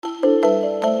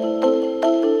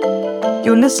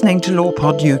You're listening to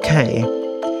LawPod UK.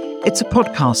 It's a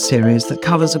podcast series that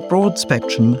covers a broad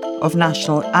spectrum of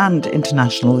national and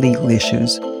international legal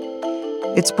issues.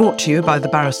 It's brought to you by the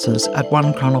barristers at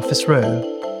 1 Crown Office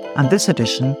Row, and this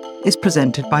edition is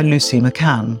presented by Lucy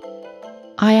McCann.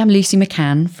 I am Lucy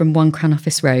McCann from 1 Crown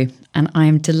Office Row, and I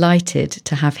am delighted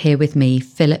to have here with me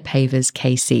Philip Havers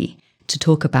KC to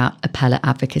talk about appellate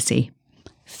advocacy.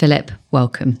 Philip,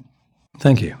 welcome.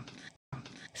 Thank you.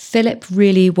 Philip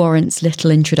really warrants little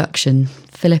introduction.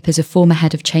 Philip is a former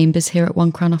head of chambers here at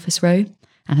 1 Crown Office Row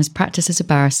and has practiced as a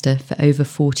barrister for over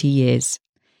 40 years.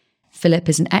 Philip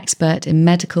is an expert in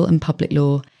medical and public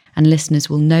law, and listeners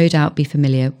will no doubt be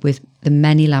familiar with the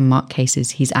many landmark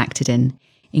cases he's acted in,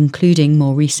 including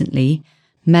more recently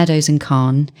Meadows and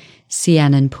Khan,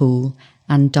 CN and Poole,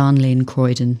 and Darnley and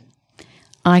Croydon.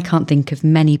 I can't think of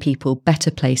many people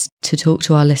better placed to talk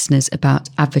to our listeners about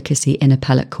advocacy in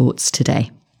appellate courts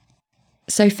today.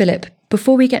 So Philip,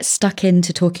 before we get stuck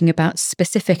into talking about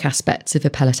specific aspects of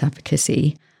appellate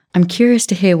advocacy, I'm curious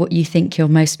to hear what you think your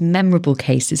most memorable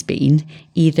case has been,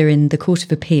 either in the Court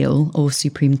of Appeal or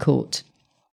Supreme Court.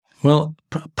 Well,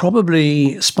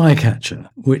 probably Spycatcher,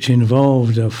 which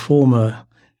involved a former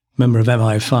member of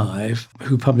MI5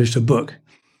 who published a book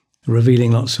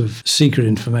revealing lots of secret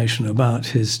information about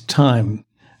his time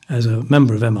as a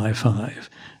member of MI5.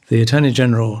 The Attorney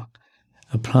General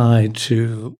applied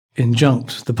to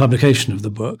injunct the publication of the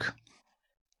book.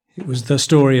 It was the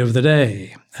story of the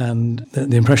day, and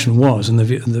the impression was, and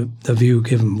the view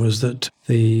given was, that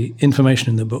the information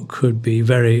in the book could be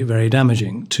very, very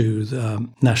damaging to the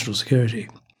national security.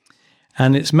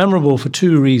 And it's memorable for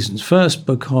two reasons. First,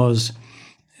 because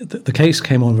the case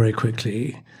came on very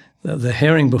quickly. The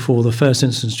hearing before the first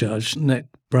instance judge, Nick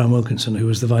Brown-Wilkinson, who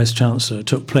was the Vice-Chancellor,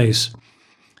 took place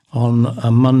on a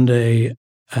Monday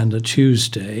and a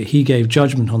Tuesday. He gave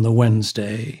judgment on the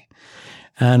Wednesday.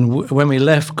 And when we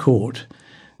left court,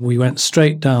 we went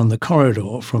straight down the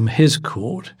corridor from his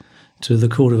court to the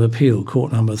Court of Appeal,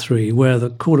 Court Number 3, where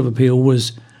the Court of Appeal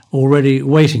was already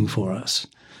waiting for us.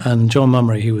 And John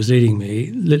Mummery, who was leading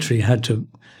me, literally had to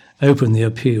open the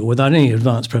appeal without any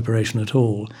advanced preparation at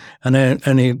all, and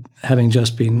only having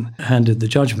just been handed the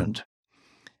judgment.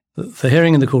 The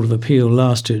hearing in the Court of Appeal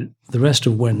lasted the rest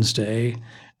of Wednesday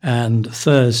and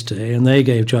Thursday, and they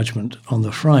gave judgment on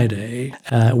the Friday.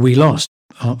 We lost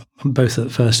both at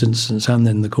first instance and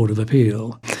then the Court of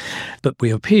Appeal. But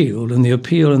we appealed, and the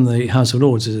appeal in the House of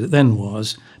Lords, as it then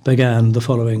was, began the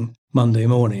following Monday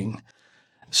morning.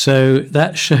 So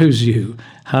that shows you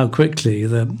how quickly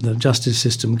the justice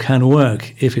system can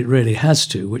work if it really has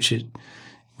to, which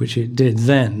it did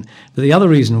then. But the other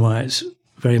reason why it's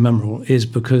very memorable is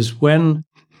because when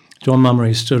John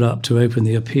Mummery stood up to open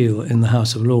the appeal in the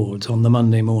House of Lords on the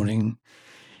Monday morning,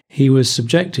 he was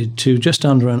subjected to just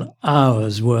under an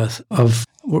hour's worth of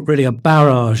really a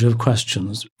barrage of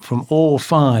questions from all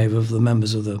five of the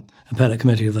members of the Appellate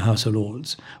Committee of the House of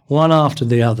Lords, one after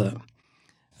the other.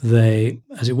 They,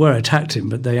 as it were, attacked him,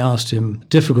 but they asked him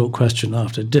difficult question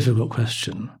after difficult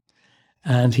question.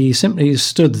 And he simply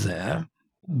stood there.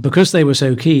 Because they were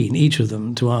so keen, each of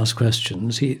them, to ask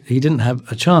questions, he didn't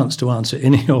have a chance to answer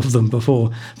any of them before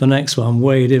the next one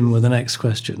weighed in with the next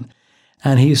question.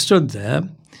 And he stood there,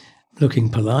 looking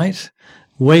polite,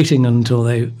 waiting until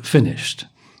they finished.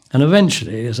 And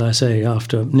eventually, as I say,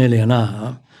 after nearly an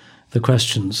hour, the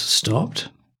questions stopped.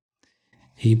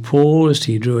 He paused,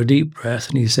 he drew a deep breath,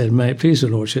 and he said, "May it please your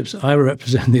lordships, I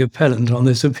represent the appellant on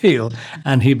this appeal."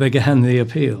 And he began the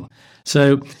appeal.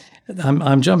 So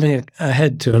I'm jumping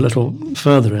ahead to a little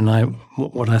further in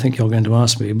what I think you're going to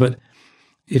ask me, but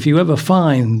if you ever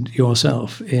find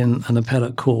yourself in an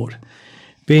appellate court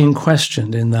being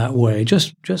questioned in that way,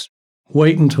 just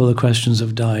wait until the questions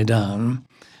have died down,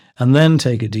 and then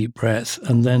take a deep breath,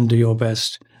 and then do your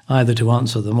best either to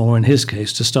answer them or, in his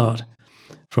case, to start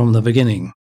from the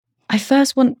beginning. I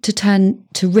first want to turn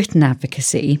to written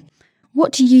advocacy.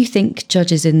 What do you think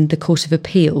judges in the Court of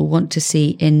Appeal want to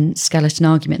see in skeleton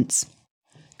arguments?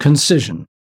 Concision.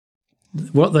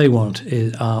 What they want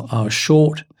are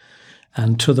short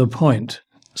and to the point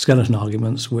skeleton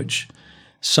arguments which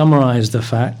summarise the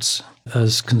facts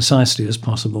as concisely as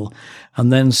possible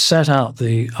and then set out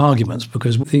the arguments,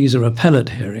 because these are appellate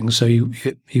hearings, so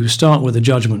you start with a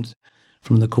judgment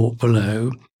from the court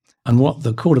below. And what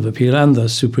the Court of Appeal and the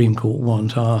Supreme Court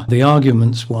want are the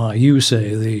arguments why you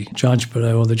say the judge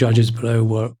below or the judges below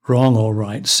were wrong or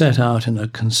right, set out in a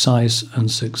concise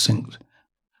and succinct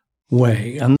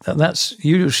way. And that's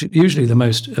usually the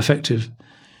most effective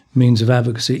means of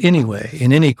advocacy anyway,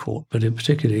 in any court, but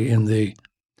particularly in the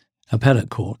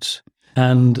appellate courts.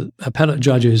 And appellate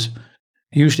judges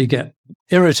usually get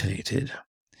irritated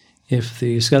if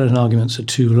the skeleton arguments are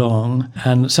too long,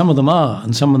 and some of them are,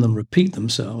 and some of them repeat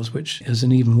themselves, which is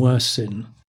an even worse sin.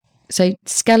 So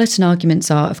skeleton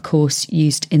arguments are, of course,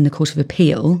 used in the Court of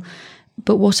Appeal,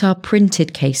 but what are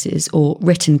printed cases or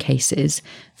written cases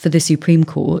for the Supreme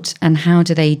Court, and how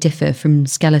do they differ from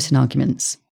skeleton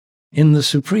arguments? In the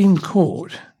Supreme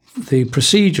Court, the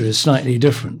procedure is slightly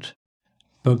different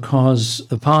because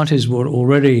the parties were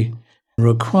already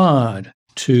required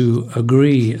to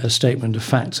agree a statement of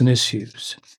facts and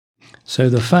issues. So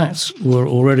the facts will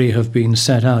already have been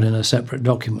set out in a separate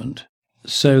document.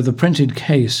 So the printed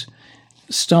case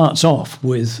starts off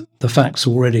with the facts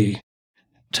already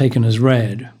taken as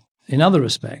read. In other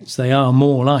respects, they are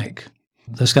more like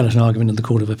the skeleton argument in the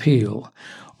Court of Appeal,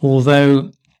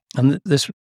 although, and this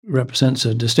represents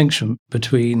a distinction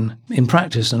between, in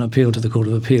practice, an appeal to the Court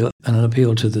of Appeal and an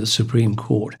appeal to the Supreme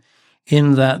Court,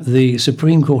 in that the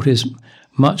Supreme Court is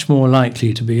much more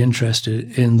likely to be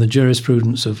interested in the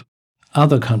jurisprudence of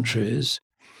other countries,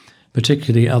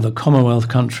 particularly other Commonwealth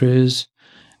countries,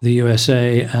 the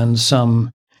USA and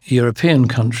some European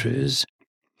countries,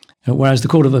 whereas the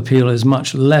Court of Appeal is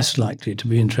much less likely to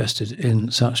be interested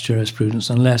in such jurisprudence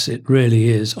unless it really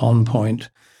is on point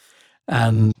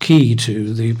and key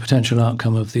to the potential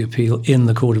outcome of the appeal in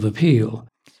the Court of Appeal.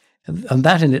 And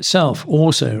that in itself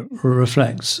also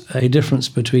reflects a difference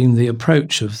between the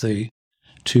approach of the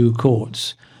two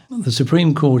courts. The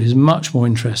Supreme Court is much more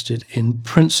interested in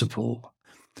principle,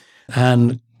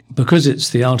 and because it's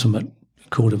the ultimate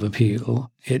Court of Appeal,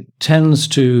 it tends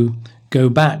to go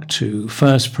back to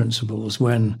first principles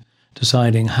when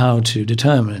deciding how to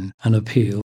determine an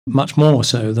appeal, much more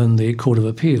so than the Court of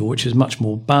Appeal, which is much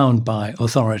more bound by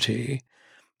authority,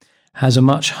 has a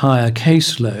much higher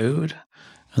caseload,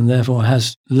 and therefore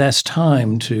has less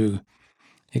time to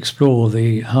explore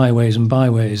the highways and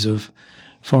byways of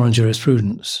foreign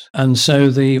jurisprudence. And so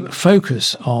the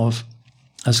focus of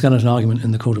a skeleton argument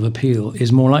in the Court of Appeal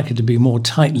is more likely to be more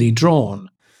tightly drawn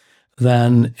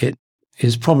than it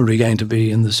is probably going to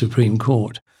be in the Supreme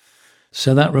Court.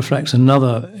 So that reflects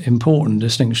another important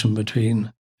distinction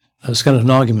between a skeleton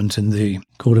argument in the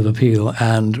Court of Appeal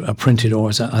and a printed, or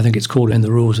as I think it's called in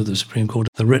the rules of the Supreme Court,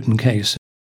 the written case.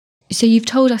 So you've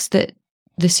told us that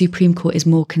the Supreme Court is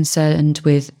more concerned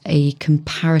with a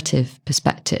comparative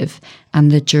perspective and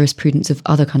the jurisprudence of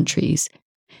other countries.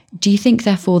 Do you think,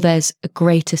 therefore, there's a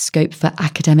greater scope for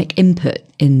academic input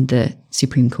in the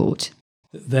Supreme Court?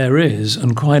 There is,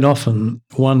 and quite often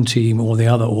one team or the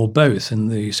other or both in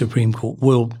the Supreme Court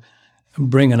will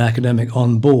bring an academic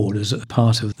on board as a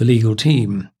part of the legal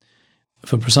team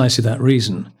for precisely that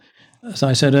reason. As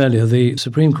I said earlier, the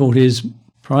Supreme Court is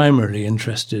primarily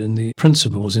interested in the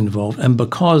principles involved, and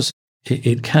because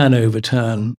it can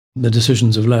overturn the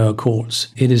decisions of lower courts,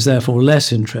 it is therefore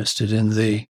less interested in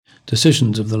the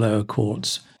decisions of the lower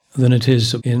courts than it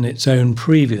is in its own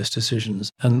previous decisions.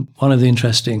 And one of the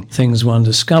interesting things one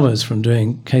discovers from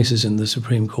doing cases in the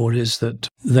Supreme Court is that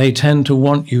they tend to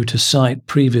want you to cite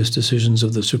previous decisions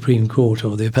of the Supreme Court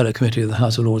or the Appellate Committee of the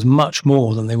House of Lords much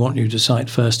more than they want you to cite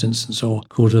first instance or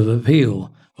Court of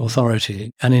Appeal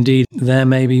authority. And indeed, there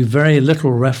may be very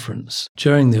little reference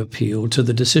during the appeal to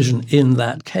the decision in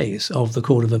that case of the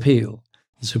Court of Appeal.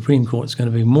 The Supreme Court is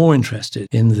going to be more interested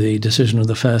in the decision of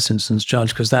the first instance judge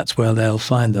because that's where they'll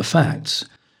find the facts.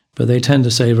 But they tend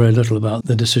to say very little about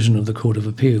the decision of the Court of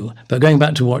Appeal. But going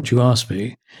back to what you asked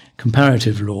me,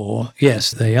 comparative law, yes,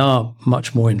 they are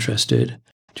much more interested.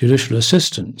 Judicial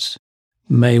assistants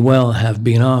may well have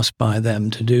been asked by them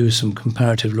to do some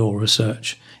comparative law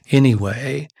research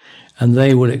anyway, and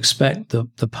they would expect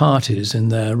the parties in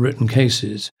their written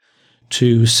cases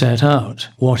to set out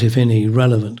what, if any,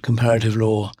 relevant comparative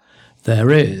law there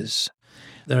is.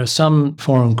 There are some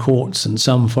foreign courts and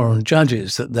some foreign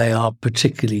judges that they are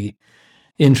particularly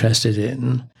interested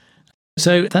in.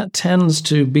 So that tends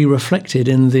to be reflected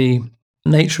in the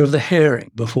nature of the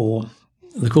hearing before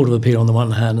the Court of Appeal on the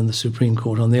one hand and the Supreme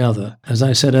Court on the other. As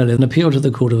I said earlier, an appeal to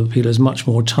the Court of Appeal is much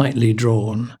more tightly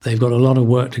drawn. They've got a lot of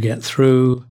work to get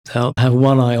through. They'll have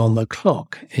one eye on the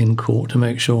clock in court to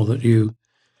make sure that you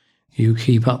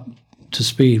keep up to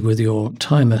speed with your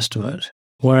time estimate.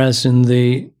 Whereas in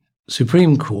the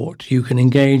Supreme Court, you can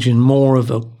engage in more of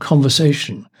a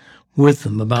conversation with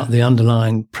them about the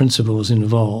underlying principles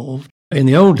involved. In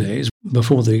the old days,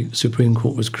 before the Supreme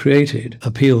Court was created,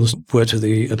 appeals were to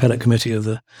the Appellate Committee of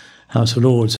the House of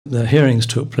Lords. The hearings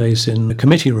took place in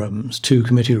committee rooms, 2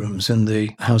 committee rooms in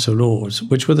the House of Lords,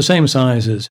 which were the same size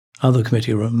as other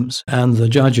committee rooms, and the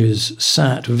judges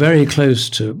sat very close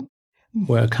to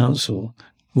where counsel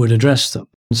would address them.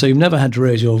 So you've never had to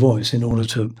raise your voice in order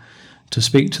to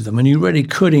speak to them. And you really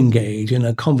could engage in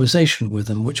a conversation with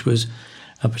them, which was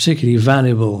a particularly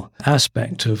valuable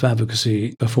aspect of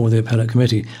advocacy before the appellate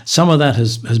committee. Some of that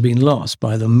has been lost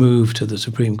by the move to the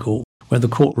Supreme Court, where the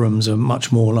courtrooms are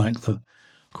much more like the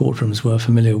courtrooms we're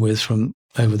familiar with from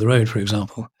over the road, for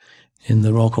example, in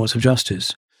the Royal Courts of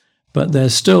Justice. But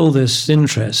there's still this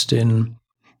interest in,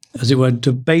 as it were,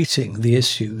 debating the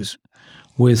issues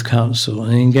with counsel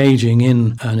and engaging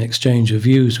in an exchange of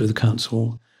views with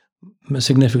counsel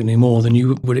significantly more than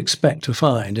you would expect to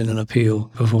find in an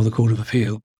appeal before the Court of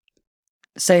Appeal.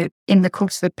 So in the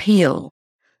Court of Appeal,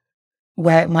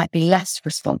 where it might be less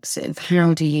responsive,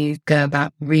 how do you go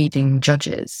about reading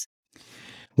judges?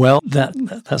 Well,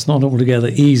 that's not altogether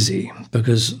easy,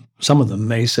 because some of them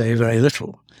may say very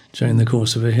little during the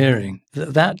course of a hearing.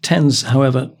 That tends,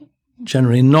 however,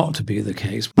 generally not to be the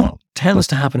case. What tends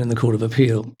to happen in the Court of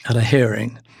Appeal at a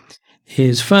hearing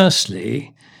is,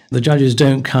 firstly, the judges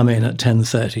don't come in at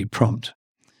 10:30 prompt.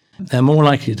 They're more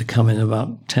likely to come in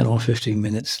about 10 or 15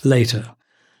 minutes later.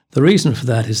 The reason for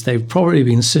that is they've probably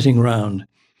been sitting around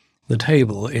the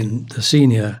table in the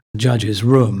senior judge's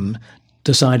room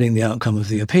deciding the outcome of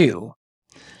the appeal.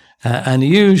 And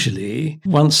usually,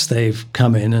 once they've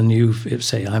come in and if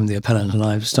say I'm the appellant and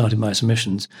I've started my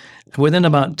submissions, within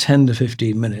about 10 to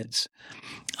 15 minutes,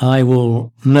 I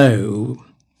will know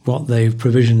what they've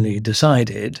provisionally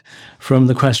decided from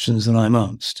the questions that I'm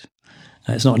asked.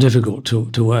 It's not difficult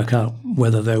to work out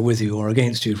whether they're with you or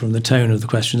against you from the tone of the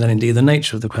questions and indeed the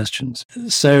nature of the questions.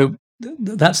 So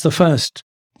that's the first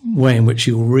way in which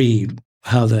you'll read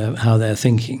how they're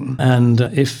thinking. And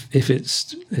if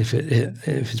it's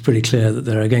pretty clear that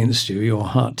they're against you, your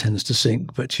heart tends to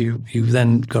sink. But you've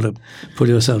then got to pull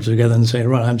yourself together and say,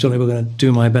 right, I'm jolly well going to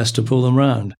do my best to pull them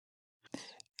round.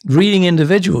 Reading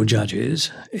individual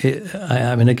judges,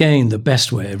 again, the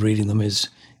best way of reading them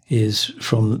is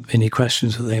from any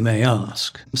questions that they may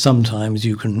ask. Sometimes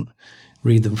you can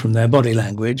read them from their body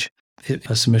language. If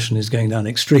a submission is going down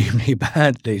extremely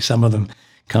badly, some of them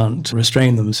can't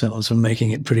restrain themselves from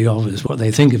making it pretty obvious what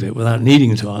they think of it without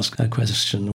needing to ask a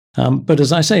question. But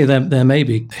as I say, there may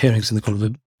be hearings in the Court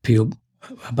of Appeal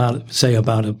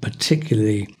about a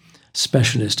particularly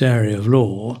specialist area of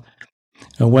law,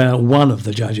 where one of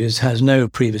the judges has no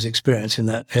previous experience in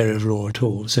that area of law at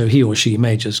all. So he or she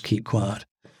may just keep quiet.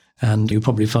 And you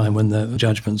probably find when the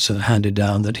judgments are handed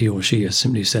down that he or she has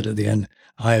simply said at the end,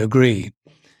 I agree,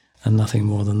 and nothing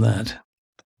more than that.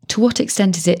 To what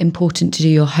extent is it important to do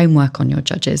your homework on your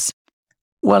judges?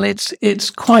 Well, it's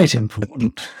quite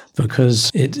important, because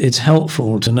it's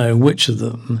helpful to know which of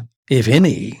them, if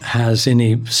any, has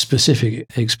any specific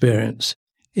experience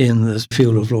in the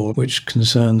field of law which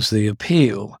concerns the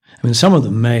appeal. I mean, some of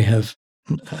them may have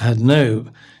had no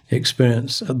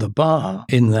experience at the bar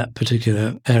in that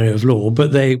particular area of law,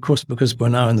 but they, of course, because we're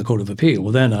now in the Court of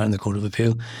Appeal, they're now in the Court of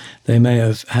Appeal, they may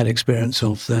have had experience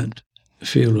of that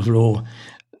field of law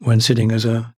when sitting as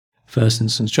a first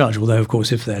instance judge. Although, of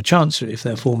course, if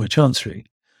they're former chancery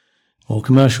or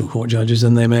commercial court judges,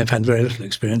 then they may have had very little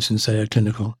experience in, say, a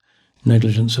clinical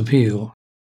negligence appeal.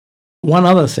 One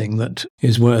other thing that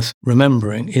is worth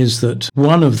remembering is that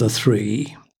one of the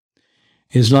three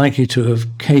is likely to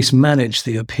have case managed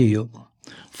the appeal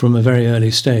from a very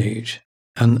early stage.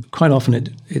 And quite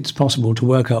often it's possible to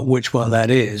work out which one that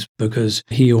is, because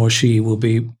he or she will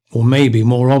be, or may be,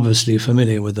 more obviously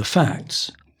familiar with the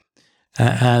facts,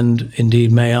 and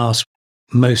indeed may ask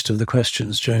most of the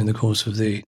questions during the course of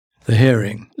the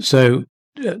hearing. So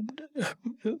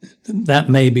that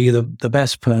may be the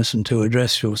best person to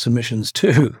address your submissions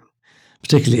to,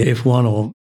 particularly if one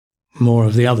or more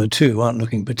of the other two aren't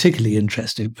looking particularly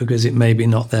interested, because it may be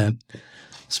not their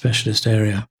specialist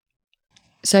area.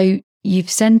 So you've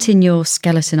sent in your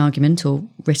skeleton argument or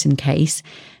written case.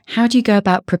 How do you go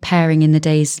about preparing in the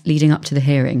days leading up to the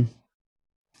hearing?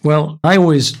 Well, I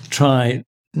always try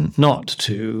not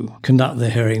to conduct the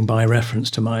hearing by reference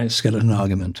to my skeleton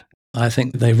argument. I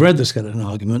think they've read the skeleton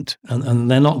argument and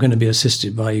they're not going to be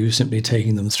assisted by you simply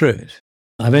taking them through it.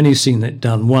 I've only seen it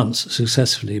done once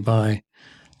successfully by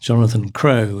Jonathan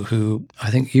Crowe, who I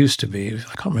think used to be,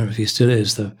 I can't remember if he still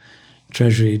is, the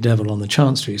Treasury devil on the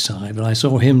Chancery side, but I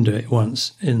saw him do it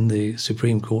once in the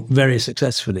Supreme Court very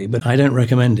successfully. But I don't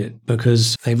recommend it,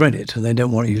 because they've read it and they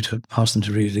don't want you to ask them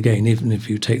to read it again, even if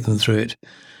you take them through it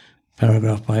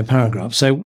paragraph by paragraph.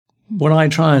 So what I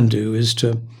try and do is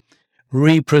to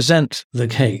represent the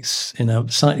case in a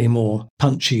slightly more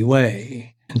punchy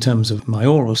way in terms of my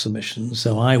oral submissions.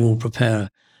 So I will prepare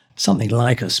something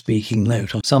like a speaking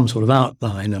note or some sort of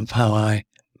outline of how I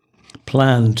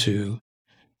plan to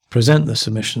present the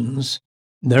submissions,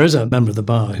 There is a member of the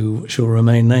bar who shall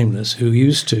remain nameless who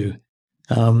used to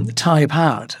type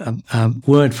out a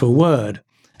word-for-word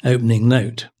opening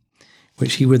note,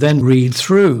 which he would then read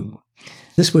through.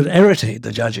 This would irritate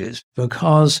the judges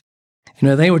because,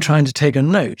 they were trying to take a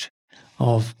note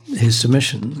of his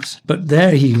submissions, but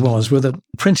there he was with a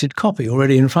printed copy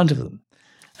already in front of them.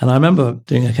 And I remember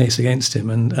doing a case against him,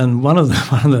 and one of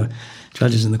the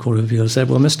judges in the Court of Appeal said,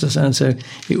 "Well, Mr. So-and-so,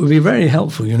 it would be very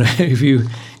helpful, if you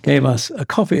gave us a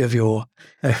copy of your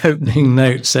opening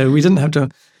note, so we didn't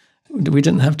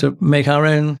have to make our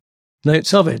own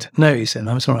notes of it." "No," he said,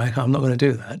 "I'm sorry, I'm not going to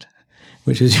do that,"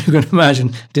 which, as you can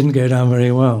imagine, didn't go down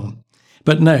very well.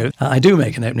 But no, I do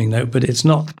make an opening note, but it's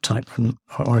not typewritten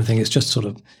or anything. It's just sort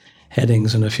of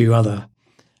headings and a few other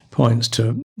points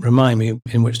to remind me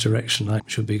in which direction I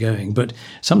should be going. But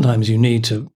sometimes you need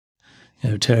to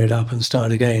tear it up and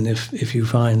start again if you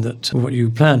find that what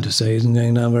you plan to say isn't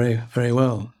going down very, very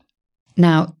well.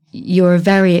 Now, you're a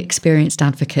very experienced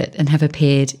advocate and have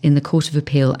appeared in the Court of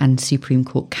Appeal and Supreme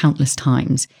Court countless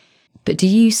times. But do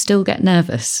you still get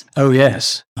nervous? Oh,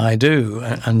 yes, I do.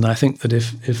 And I think that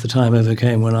if the time ever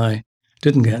came when I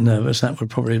didn't get nervous, that would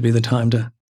probably be the time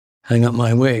to hang up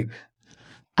my wig.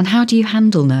 And how do you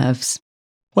handle nerves?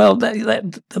 Well,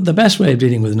 the best way of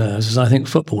dealing with nerves, as I think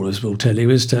footballers will tell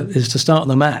you, is to start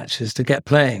the match, is to get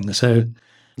playing. So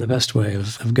the best way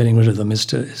of getting rid of them is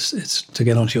to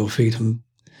get onto your feet and,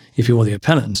 if you're the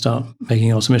appellant, start making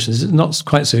your submissions. It's not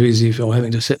quite so easy if you're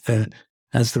having to sit there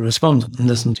as the respondent and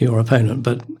listen to your opponent.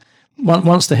 But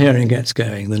once the hearing gets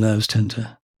going, the nerves tend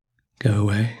to go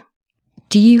away.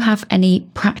 Do you have any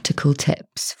practical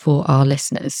tips for our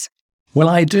listeners? Well,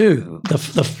 I do. The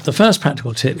first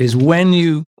practical tip is when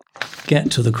you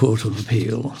get to the Court of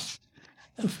Appeal,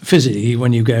 physically,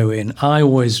 when you go in, I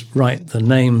always write the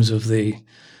names of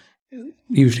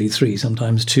usually 3,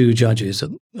 sometimes 2 judges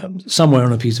somewhere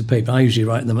on a piece of paper. I usually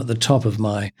write them at the top of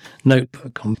my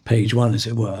notebook on page 1, as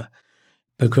it were,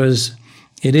 because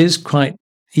it is quite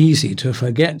easy to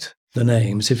forget the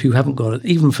names if you haven't got it,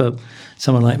 even for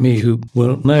someone like me who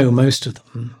will know most of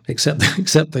them, except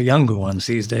the younger ones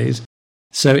these days.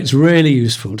 So it's really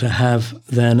useful to have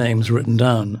their names written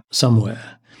down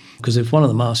somewhere, because if one of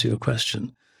them asks you a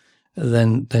question,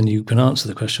 then you can answer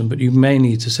the question, but you may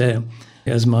need to say,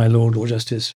 as my Lord or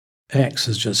Justice X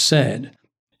has just said.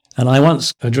 And I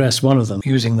once addressed one of them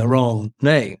using the wrong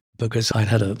name because I'd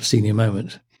had a senior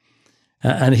moment.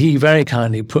 And he very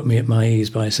kindly put me at my ease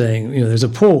by saying, there's a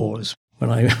pause when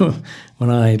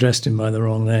I addressed him by the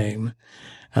wrong name.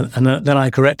 And then I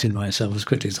corrected myself as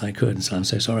quickly as I could and said, "I'm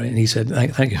so sorry." And he said,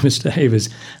 Thank you, Mr. Havers.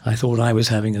 I thought I was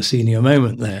having a senior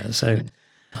moment there. So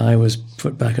I was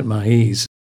put back at my ease.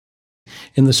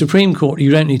 In the Supreme Court,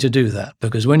 you don't need to do that,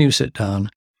 because when you sit down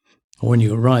or when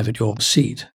you arrive at your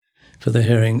seat for the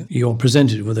hearing, you're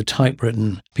presented with a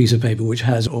typewritten piece of paper which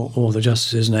has all the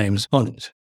justices' names on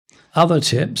it. Other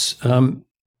tips, in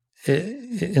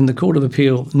the Court of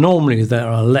Appeal, normally there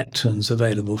are lecterns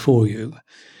available for you.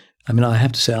 I mean, I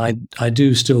have to say, I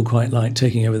do still quite like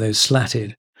taking over those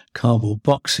slatted cardboard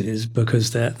boxes,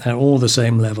 because they're all the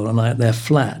same level and they're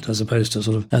flat as opposed to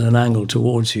sort of at an angle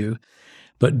towards you.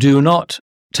 But do not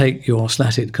take your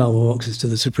slatted cardboard boxes to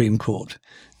the Supreme Court.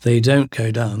 They don't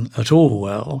go down at all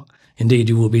well. Indeed,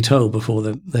 you will be told before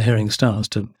the hearing starts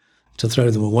to throw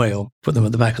them away or put them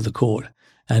at the back of the court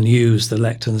and use the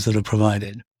lecterns that are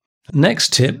provided.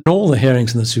 Next tip, all the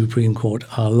hearings in the Supreme Court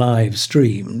are live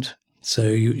streamed, so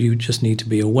you just need to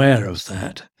be aware of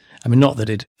that. I mean, not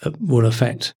that it will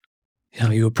affect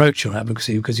how you approach your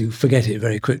advocacy, because you forget it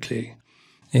very quickly.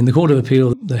 In the Court of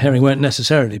Appeal, the hearing won't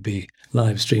necessarily be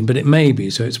live streamed, but it may be,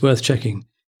 so it's worth checking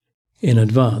in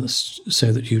advance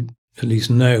so that you at least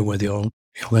know whether you're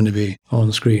going to be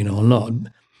on screen or not.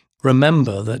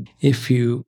 Remember that if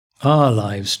you are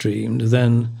live streamed,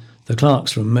 then the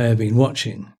clerk's room may have been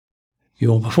watching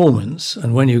your performance,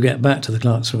 and when you get back to the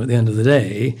clerk's room at the end of the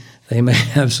day, they may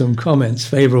have some comments,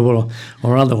 favourable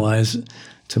or otherwise,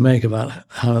 to make about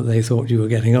how they thought you were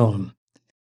getting on.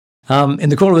 In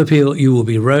the Court of Appeal, you will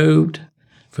be robed,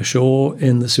 for sure.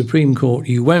 In the Supreme Court,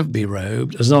 you won't be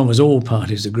robed, as long as all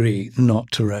parties agree not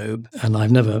to robe, and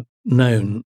I've never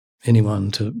known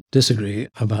anyone to disagree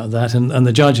about that. And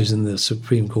the judges in the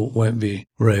Supreme Court won't be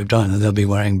robed either. They'll be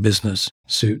wearing business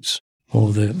suits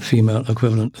or the female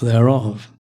equivalent thereof.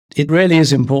 It really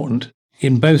is important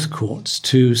in both courts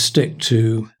to stick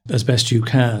to, as best you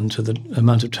can, to the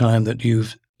amount of time that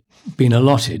you've been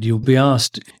allotted. You'll be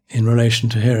asked in relation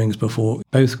to hearings before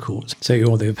both courts, say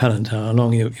you're the appellant, how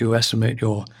long you estimate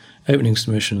your opening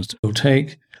submissions will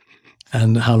take,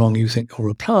 and how long you think your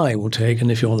reply will take,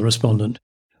 and if you're the respondent,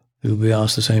 you'll be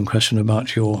asked the same question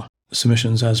about your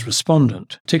submissions as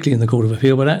respondent, particularly in the Court of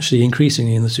Appeal, but actually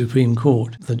increasingly in the Supreme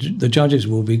Court. The judges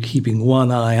will be keeping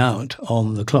one eye out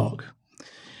on the clock.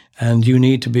 And you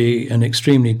need to be an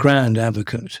extremely grand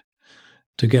advocate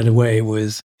to get away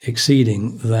with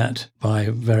exceeding that by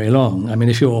very long. I mean,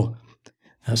 if you're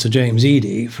Sir James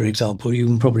Eadie, for example, you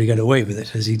can probably get away with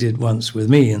it, as he did once with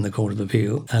me in the Court of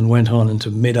Appeal, and went on into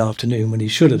mid-afternoon when he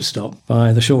should have stopped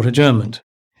by the short adjournment,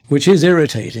 which is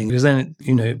irritating because then,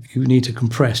 you need to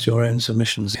compress your own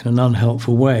submissions in an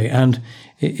unhelpful way. And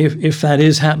if that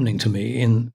is happening to me,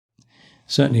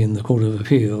 certainly in the Court of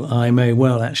Appeal, I may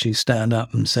well actually stand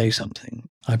up and say something.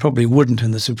 I probably wouldn't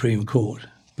in the Supreme Court,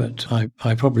 but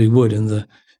I probably would in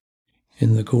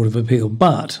the Court of Appeal.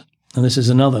 But, and this is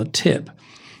another tip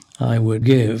I would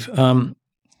give,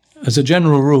 as a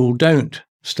general rule, don't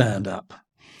stand up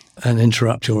and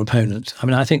interrupt your opponent. I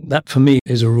mean, I think that for me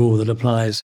is a rule that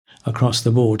applies across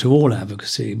the board to all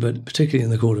advocacy, but particularly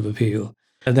in the Court of Appeal.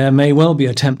 There may well be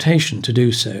a temptation to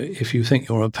do so if you think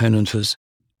your opponent has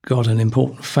got an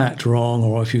important fact wrong,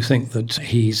 or if you think that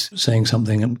he's saying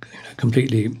something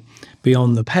completely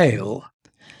beyond the pale.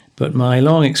 But my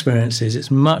long experience is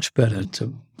it's much better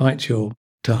to bite your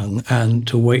tongue and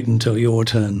to wait until your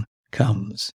turn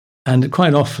comes. And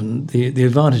quite often, the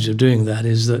advantage of doing that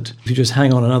is that if you just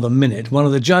hang on another minute, one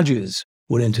of the judges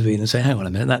will intervene and say, hang on a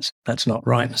minute, that's not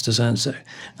right, Mr. So-and-so.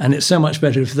 And it's so much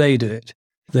better if they do it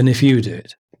than if you do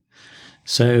it.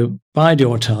 So bide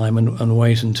your time and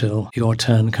wait until your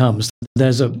turn comes.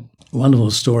 There's a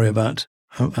wonderful story about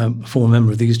a former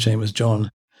member of these chambers,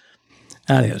 John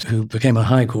Elliott, who became a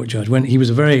High Court judge when he was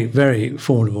a very, very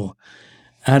formidable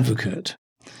advocate.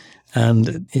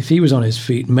 And if he was on his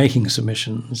feet making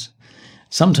submissions,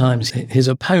 sometimes his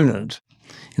opponent,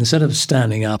 instead of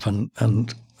standing up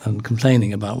and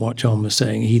complaining about what John was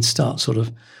saying, he'd start sort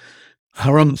of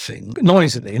harumphing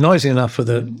noisy enough for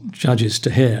the judges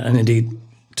to hear and indeed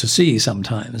to see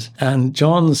sometimes. And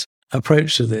John's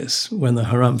approach to this, when the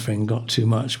harumphing got too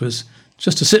much, was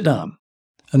just to sit down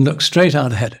and look straight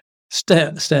out ahead,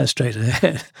 stare straight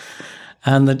ahead.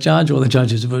 And the judge or the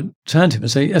judges would turn to him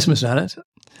and say, yes, Mr. Elliott.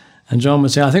 And John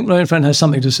would say, I think my own friend has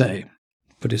something to say.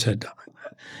 Put his head down,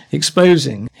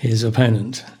 exposing his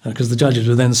opponent, because the judges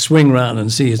would then swing round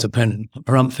and see his opponent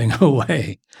harumphing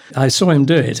away. I saw him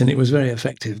do it, and it was very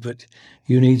effective, but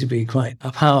you need to be quite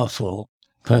a powerful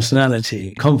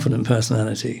personality, confident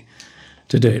personality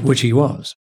to do it, which he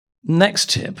was.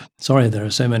 Next tip, sorry there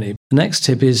are so many, next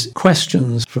tip is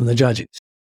questions from the judges.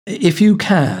 If you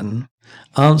can,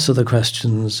 answer the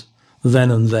questions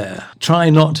then and there. Try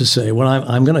not to say, well,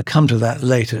 I'm going to come to that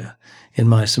later in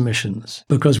my submissions,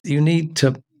 because you need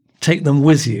to take them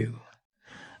with you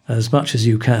as much as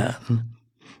you can.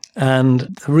 And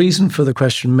the reason for the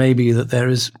question may be that there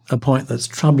is a point that's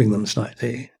troubling them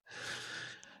slightly.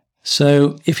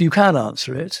 So if you can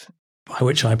answer it, by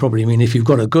which I probably mean if you've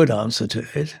got a good answer to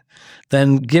it,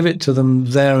 then give it to them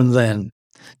there and then.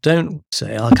 Don't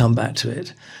say, I'll come back to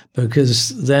it, because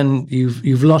then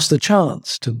you've lost the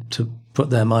chance to put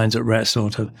their minds at rest or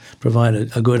to provide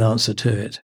a good answer to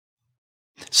it.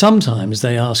 Sometimes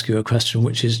they ask you a question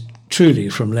which is truly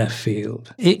from left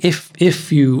field.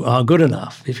 If you are good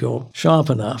enough, if you're sharp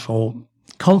enough or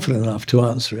confident enough to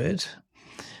answer it,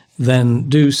 then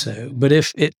do so. But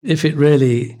if it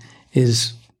really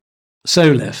is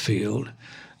so left field,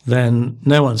 then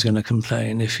no one's going to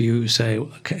complain if you say,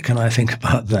 can I think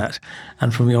about that?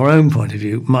 And from your own point of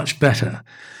view, much better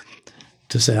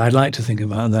to say, I'd like to think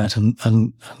about that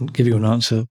and give you an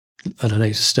answer at a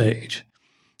later stage,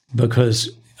 because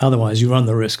otherwise you run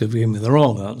the risk of giving me the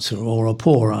wrong answer or a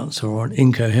poor answer or an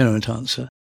incoherent answer.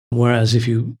 Whereas if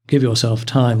you give yourself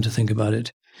time to think about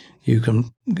it, you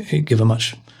can give a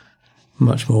much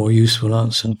more useful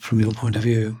answer from your point of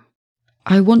view.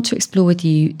 I want to explore with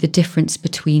you the difference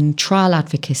between trial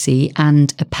advocacy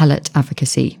and appellate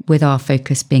advocacy, with our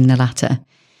focus being the latter.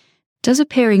 Does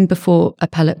appearing before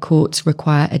appellate courts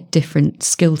require a different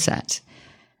skill set?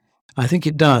 I think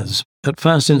it does. At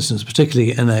first instance,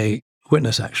 particularly in a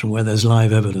witness action where there's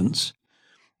live evidence,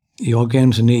 you're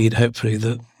going to need, hopefully,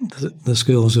 the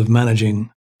skills of managing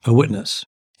a witness.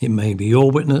 It may be your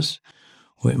witness,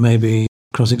 or it may be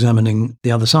cross-examining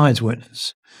the other side's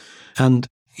witness. And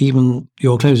even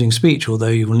your closing speech, although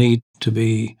you will need to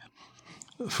be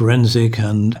forensic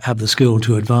and have the skill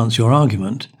to advance your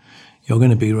argument, you're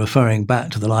going to be referring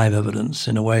back to the live evidence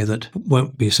in a way that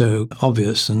won't be so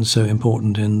obvious and so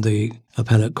important in the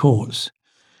appellate courts.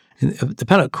 In the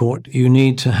appellate court, you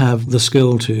need to have the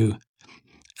skill to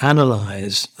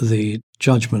analyse the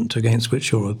judgment against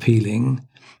which you're appealing,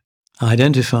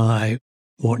 identify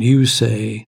what you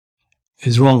say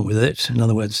is wrong with it. In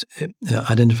other words,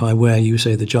 identify where you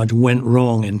say the judge went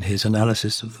wrong in his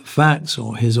analysis of the facts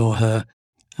or his or her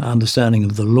understanding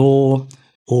of the law,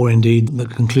 or indeed the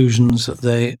conclusions that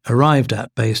they arrived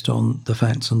at based on the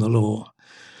facts and the law.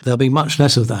 There'll be much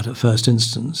less of that at first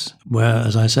instance, where,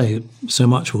 as I say, so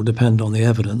much will depend on the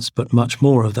evidence, but much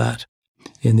more of that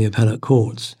in the appellate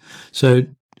courts. So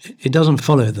it doesn't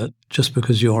follow that just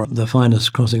because you're the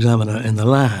finest cross-examiner in the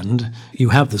land, you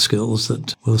have the skills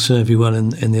that will serve you well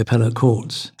in the appellate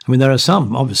courts. I mean, there are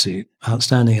some, obviously,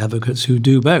 outstanding advocates who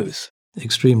do both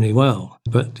extremely well,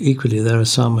 but equally there are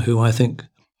some who I think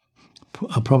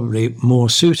are probably more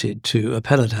suited to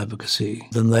appellate advocacy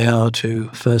than they are to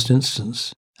first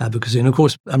instance advocacy. And of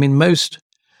course, I mean, most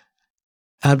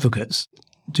advocates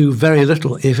do very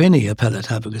little, if any,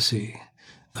 appellate advocacy.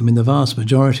 I mean, the vast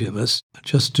majority of us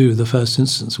just do the first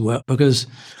instance work because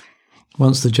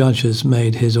once the judge has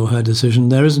made his or her decision,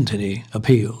 there isn't any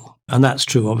appeal. And that's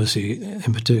true, obviously,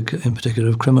 in particular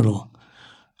of criminal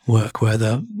work, where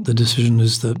the decision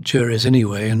is the jury's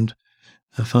anyway, and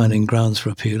finding grounds for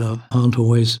appeal aren't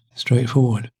always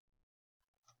straightforward.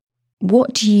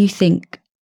 What do you think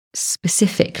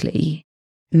specifically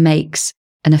makes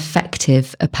an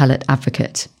effective appellate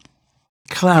advocate?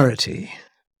 Clarity,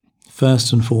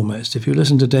 first and foremost. If you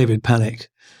listen to David Pannick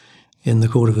in the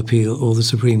Court of Appeal or the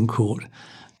Supreme Court,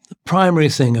 the primary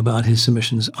thing about his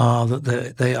submissions are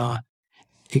that they are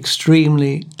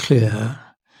extremely clear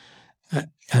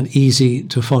and easy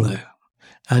to follow.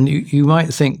 And you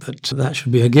might think that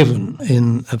should be a given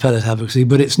in appellate advocacy,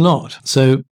 but it's not.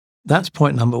 So that's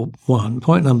point number one.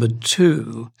 Point number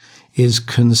two is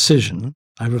concision.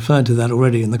 I referred to that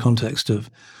already in the context of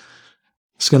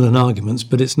Skelton arguments,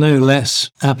 but it's no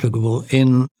less applicable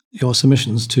in your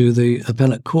submissions to the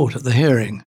appellate court at the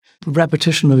hearing.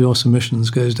 Repetition of your submissions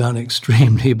goes down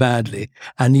extremely badly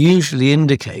and usually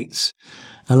indicates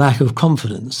a lack of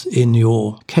confidence in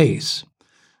your case.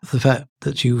 The fact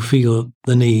that you feel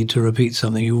the need to repeat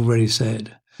something you already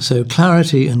said. So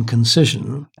clarity and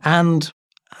concision, and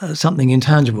something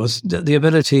intangible, the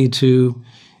ability to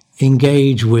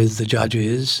engage with the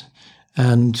judges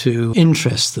and to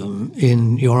interest them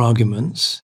in your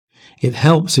arguments. It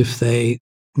helps if they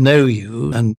know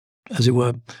you and, as it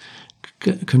were,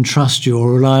 can trust you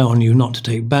or rely on you not to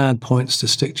take bad points, to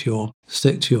stick to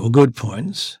your good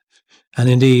points. And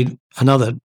indeed,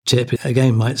 another tip,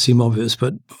 again, might seem obvious,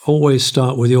 but always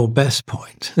start with your best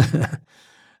point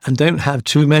and don't have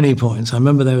too many points. I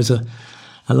remember there was a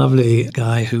lovely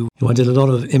guy who I did a lot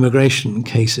of immigration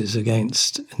cases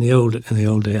against in the old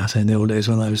days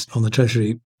when I was on the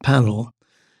Treasury panel,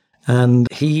 and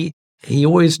he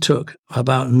always took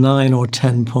about 9 or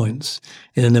 10 points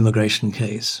in an immigration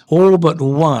case. All but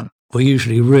one were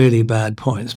usually really bad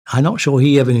points. I'm not sure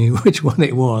he ever knew which one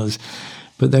it was,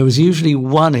 but there was usually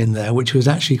one in there which was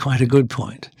actually quite a good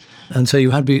point. And so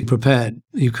you had to be prepared.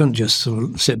 You couldn't just sort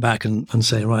of sit back and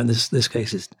say, right, this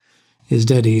case is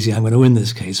dead easy. I'm going to win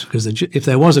this case, because if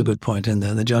there was a good point in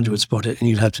there, the judge would spot it and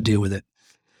you'd have to deal with it.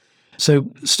 So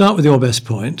start with your best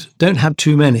point. Don't have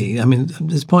too many. I mean,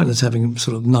 it's pointless having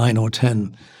sort of 9 or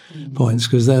 10 points,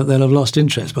 because they'll have lost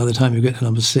interest by the time you get to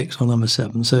number 6 or number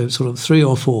 7. So sort of 3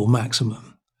 or 4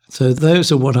 maximum. So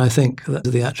those are what I think are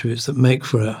the attributes that make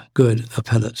for a good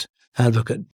appellate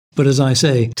advocate. But as I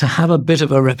say, to have a bit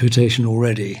of a reputation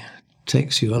already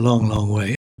takes you a long, long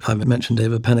way. I've mentioned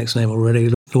David Pannick's name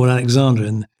already. Lord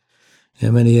Alexander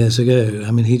many years ago.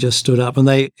 I mean, he just stood up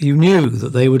and you knew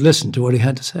that they would listen to what he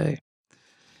had to say.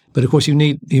 But of course, you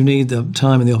need the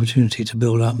time and the opportunity to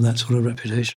build up that sort of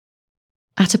reputation.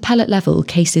 At appellate level,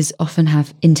 cases often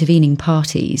have intervening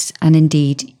parties, and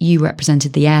indeed you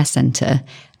represented the Ayr Centre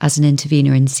as an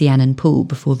intervener in Cian and Poole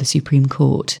before the Supreme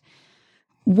Court.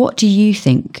 What do you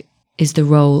think is the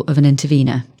role of an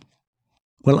intervener?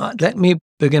 Well, let me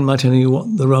begin by telling you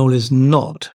what the role is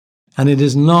not. And it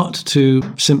is not to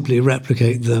simply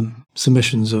replicate the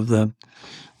submissions of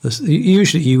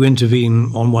usually you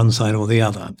intervene on one side or the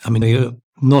other. I mean, you're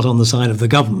not on the side of the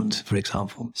government, for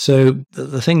example. So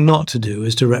the thing not to do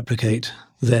is to replicate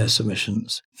their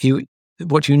submissions.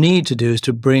 What you need to do is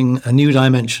to bring a new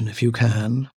dimension, if you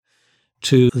can,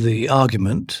 to the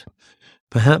argument.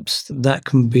 Perhaps that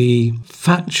can be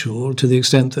factual to the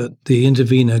extent that the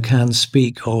intervener can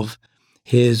speak of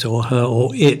his or her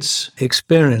or its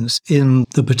experience in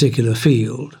the particular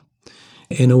field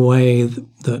in a way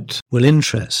that will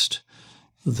interest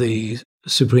the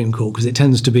Supreme Court, because it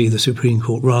tends to be the Supreme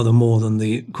Court rather more than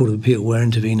the Court of Appeal where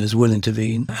interveners will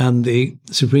intervene. And the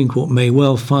Supreme Court may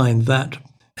well find that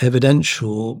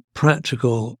evidential,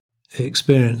 practical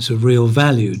experience of real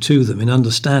value to them in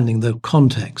understanding the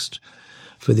context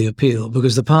for the appeal,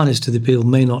 because the parties to the appeal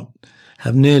may not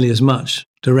have nearly as much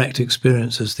direct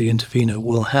experience as the intervener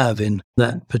will have in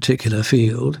that particular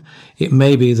field. It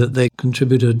may be that they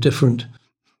contribute a different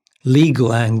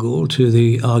legal angle to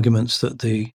the arguments that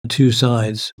the two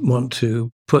sides want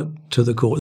to put to the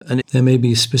court. And there may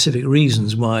be specific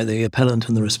reasons why the appellant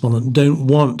and the respondent don't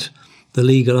want the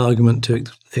legal argument to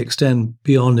extend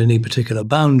beyond any particular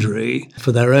boundary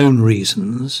for their own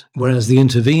reasons, whereas the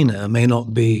intervener may not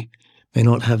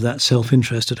have that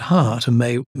self-interest at heart and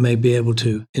may be able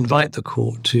to invite the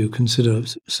court to consider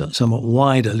somewhat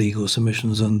wider legal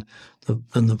submissions than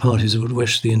the parties would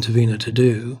wish the intervener to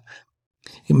do.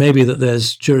 It may be that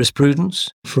there's jurisprudence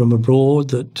from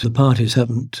abroad that the parties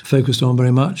haven't focused on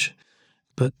very much,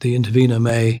 but the intervener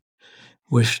may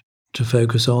wish to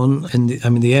focus on.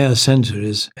 The Ayres Centre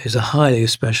is a highly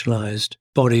specialised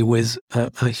body with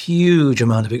a huge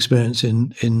amount of experience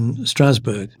in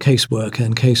Strasbourg casework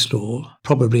and case law,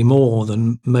 probably more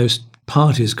than most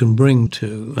parties can bring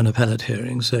to an appellate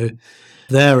hearing. So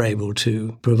they're able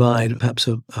to provide perhaps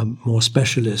a more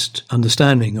specialist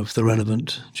understanding of the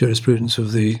relevant jurisprudence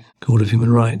of the Court of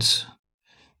Human Rights.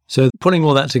 So putting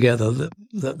all that together,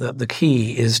 the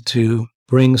key is to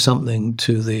bring something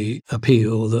to the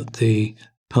appeal that the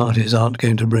parties aren't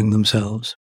going to bring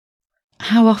themselves.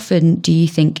 How often do you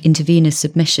think intervener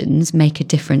submissions make a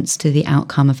difference to the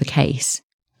outcome of a case?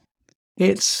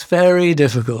 It's very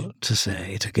difficult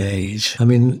to gauge. I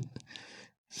mean,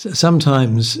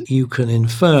 sometimes you can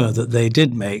infer that they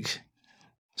did make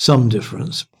some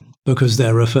difference because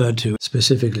they're referred to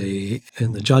specifically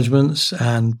in the judgments,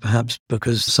 and perhaps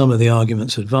because some of the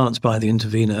arguments advanced by the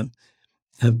intervener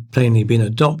have plainly been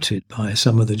adopted by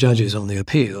some of the judges on the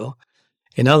appeal.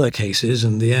 In other cases,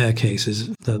 and the Ayres cases,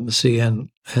 the CNN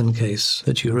case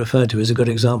that you referred to is a good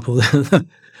example.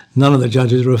 None of the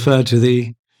judges referred to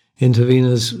the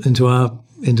interveners into our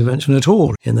intervention at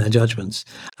all in their judgments.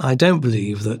 I don't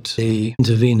believe that the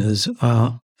interveners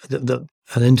that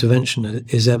an intervention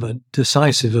is ever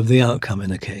decisive of the outcome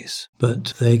in a case,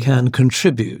 but they can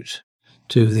contribute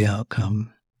to the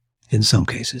outcome in some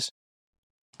cases.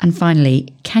 And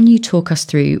finally, can you talk us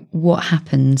through what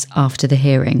happens after the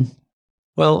hearing?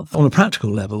 Well, on a practical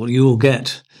level, you will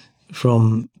get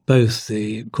from both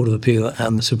the Court of Appeal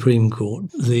and the Supreme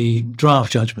Court the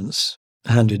draft judgments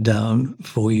handed down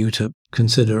for you to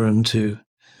consider and to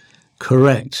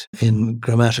correct in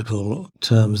grammatical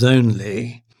terms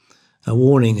only. A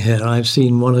warning here, I've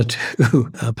seen one or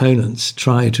two opponents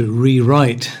try to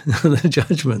rewrite the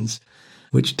judgments,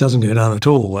 which doesn't go down at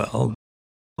all well.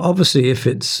 Obviously, if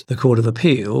it's the Court of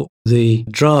Appeal, the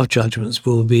draft judgments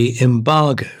will be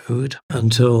embargoed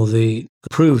until the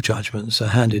approved judgments are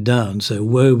handed down. So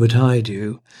woe betide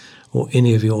you or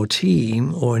any of your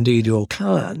team or indeed your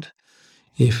client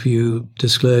if you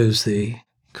disclose the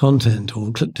content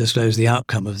or disclose the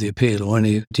outcome of the appeal or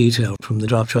any detail from the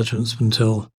draft judgments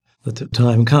until the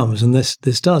time comes. And this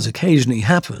does occasionally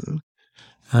happen.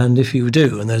 And if you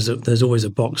do, and there's always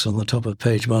a box on the top of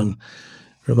page 1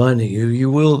 reminding you, you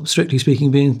will, strictly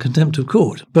speaking, be in contempt of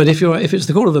court. But if it's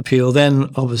the Court of Appeal, then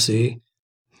obviously,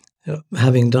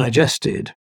 having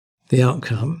digested the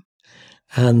outcome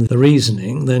and the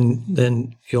reasoning,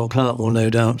 then your client will no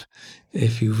doubt,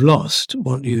 if you've lost,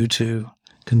 want you to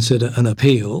consider an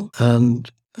appeal. And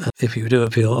if you do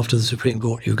appeal after the Supreme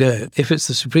Court, you go. If it's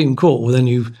the Supreme Court, well,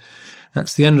 then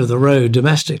that's the end of the road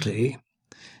domestically,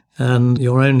 and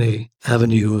your only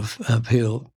avenue of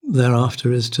appeal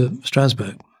thereafter is to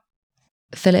Strasbourg.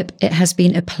 Philip, it has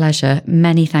been a pleasure.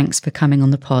 Many thanks for coming on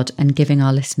the pod and giving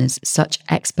our listeners such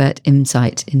expert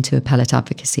insight into appellate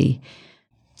advocacy.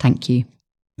 Thank you.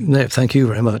 No, thank you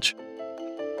very much.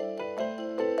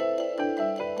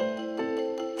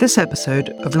 This episode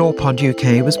of LawPod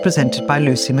UK was presented by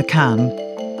Lucy McCann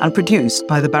and produced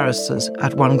by the barristers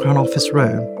at One Crown Office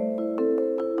Row.